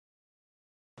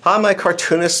Hi, my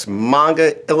cartoonist,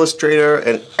 manga illustrator,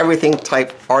 and everything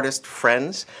type artist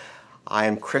friends. I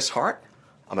am Chris Hart.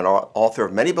 I'm an author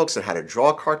of many books on how to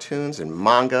draw cartoons and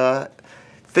manga,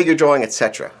 figure drawing,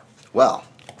 etc. Well,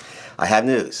 I have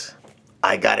news.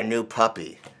 I got a new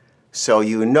puppy. So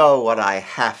you know what I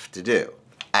have to do.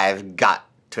 I've got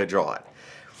to draw it.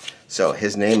 So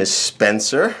his name is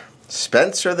Spencer.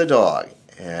 Spencer the dog.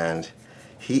 And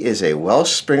he is a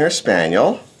Welsh Springer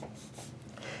Spaniel.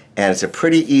 And it's a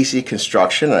pretty easy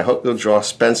construction. I hope you'll draw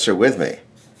Spencer with me.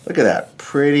 Look at that,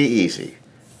 pretty easy.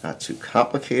 Not too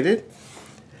complicated.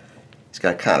 He's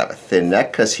got kind of a thin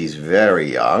neck because he's very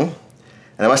young.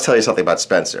 And I must tell you something about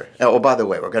Spencer. Oh, by the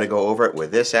way, we're going to go over it with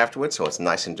this afterwards, so it's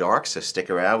nice and dark, so stick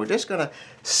around. We're just going to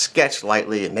sketch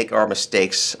lightly and make our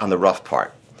mistakes on the rough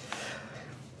part.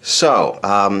 So,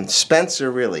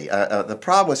 Spencer really, the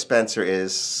problem with Spencer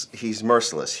is he's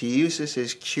merciless. He uses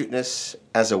his cuteness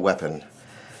as a weapon.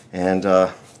 And,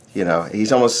 you know,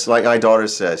 he's almost like my daughter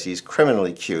says, he's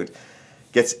criminally cute.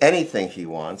 Gets anything he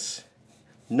wants.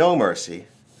 No mercy.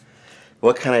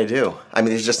 What can I do? I mean,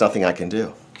 there's just nothing I can do.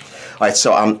 All right,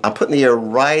 so I'm putting the ear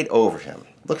right over him.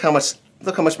 Look how much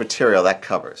material that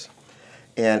covers.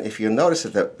 And if you notice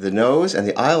that the nose and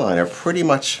the eye line are pretty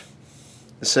much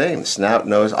the same. Snout,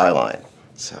 nose, eye line.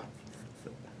 So,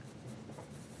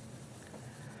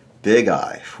 big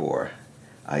eye for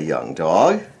a young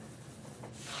dog.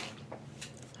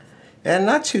 And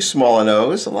not too small a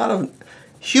nose. A lot of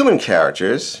human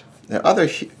characters, and other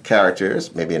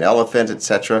characters, maybe an elephant,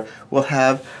 etc., will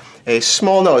have a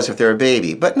small nose if they're a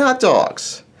baby, but not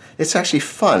dogs. It's actually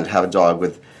fun to have a dog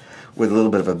with a little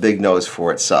bit of a big nose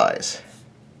for its size.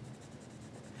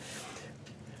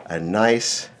 A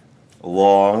nice,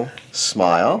 long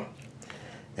smile.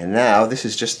 And now this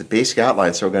is just the basic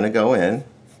outline, so we're going to go in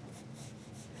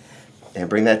and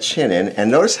bring that chin in,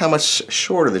 and notice how much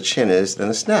shorter the chin is than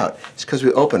the snout. It's because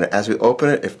we open it. As we open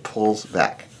it, it pulls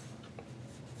back.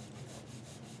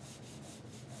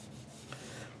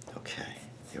 Okay,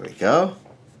 here we go.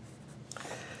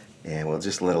 And we'll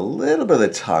just let a little bit of the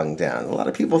tongue down. A lot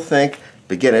of people think,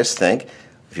 beginners think,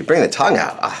 if you bring the tongue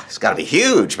out, it's got to be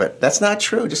huge, but that's not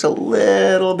true. Just a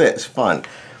little bit is fun.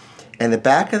 And the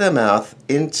back of the mouth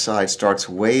inside starts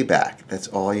way back. That's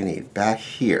all you need, back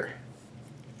here.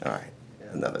 All right.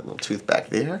 Another little tooth back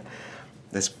there.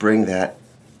 Let's bring that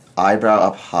eyebrow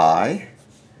up high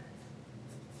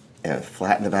and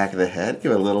flatten the back of the head.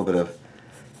 Give it a little bit of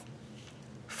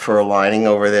fur lining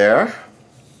over there.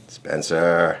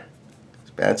 Spencer,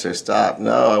 Spencer, stop.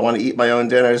 No, I want to eat my own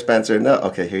dinner, Spencer. No,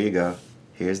 okay, here you go.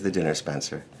 Here's the dinner,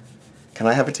 Spencer. Can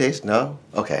I have a taste? No?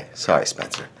 Okay, sorry,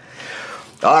 Spencer.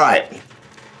 All right,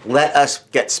 let us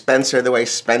get Spencer the way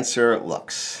Spencer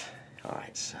looks. All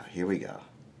right, so here we go.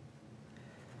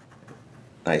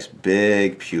 Nice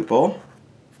big pupil,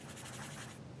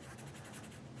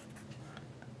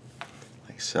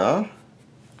 like so.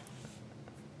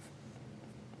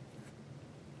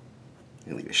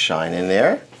 You leave a shine in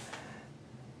there.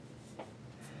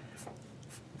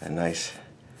 A nice,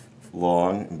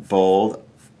 long, bold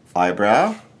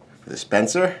eyebrow for the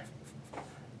Spencer.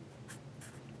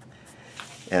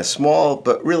 And a small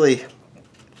but really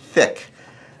thick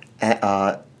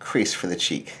crease for the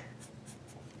cheek.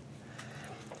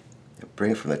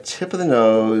 Bring it from the tip of the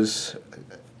nose,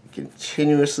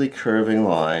 continuously curving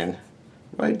line,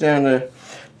 right down to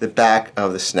the back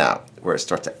of the snout, where it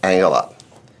starts to angle up.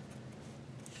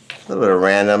 A little bit of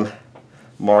random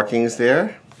markings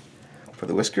there for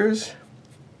the whiskers.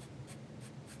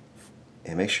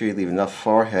 And make sure you leave enough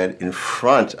forehead in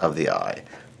front of the eye.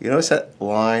 You notice that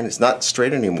line is not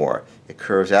straight anymore. It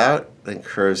curves out, then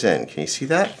curves in. Can you see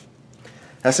that?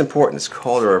 That's important. It's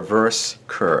called a reverse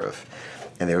curve.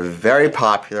 And they're very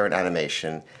popular in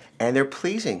animation, and they're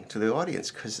pleasing to the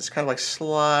audience because it's kind of like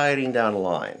sliding down a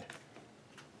line.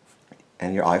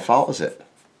 And your eye follows it.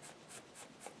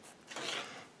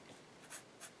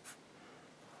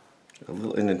 A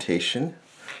little indentation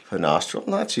for the nostril,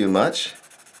 not too much.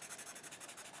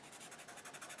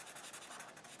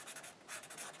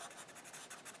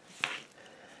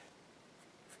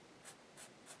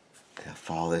 Now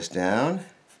follow this down,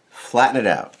 flatten it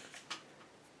out.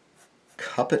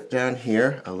 Cup it down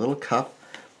here, a little cup,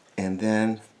 and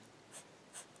then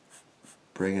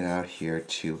bring it out here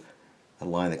to a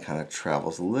line that kind of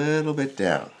travels a little bit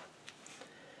down.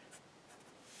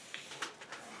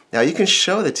 Now you can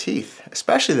show the teeth,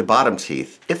 especially the bottom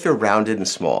teeth, if they're rounded and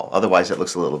small. Otherwise it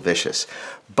looks a little vicious.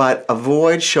 But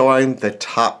avoid showing the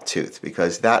top tooth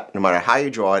because that, no matter how you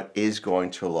draw it, is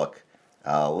going to look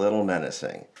a little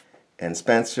menacing. And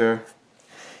Spencer,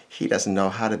 he doesn't know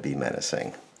how to be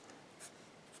menacing.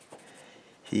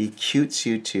 He cutes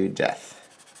you to death.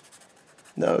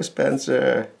 No,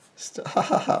 Spencer,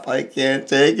 stop, I can't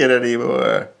take it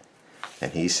anymore.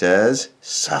 And he says,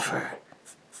 suffer.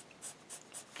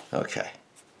 Okay.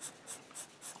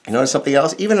 You notice something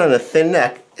else? Even on a thin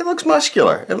neck, it looks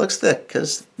muscular. It looks thick,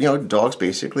 because, you know, dogs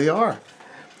basically are.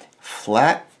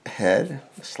 Flat head,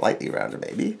 slightly rounded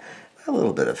maybe, a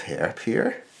little bit of hair up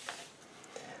here,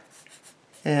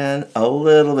 and a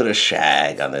little bit of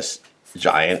shag on this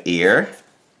giant ear.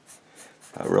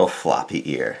 A real floppy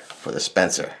ear for the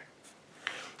Spencer.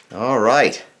 All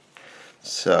right,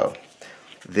 so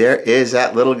there is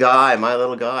that little guy, my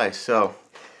little guy. So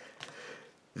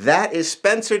that is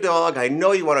Spencer Dog. I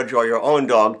know you want to draw your own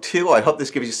dog too. I hope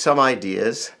this gives you some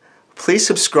ideas. Please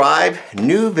subscribe.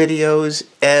 New videos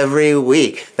every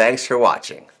week. Thanks for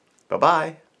watching.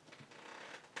 Bye-bye.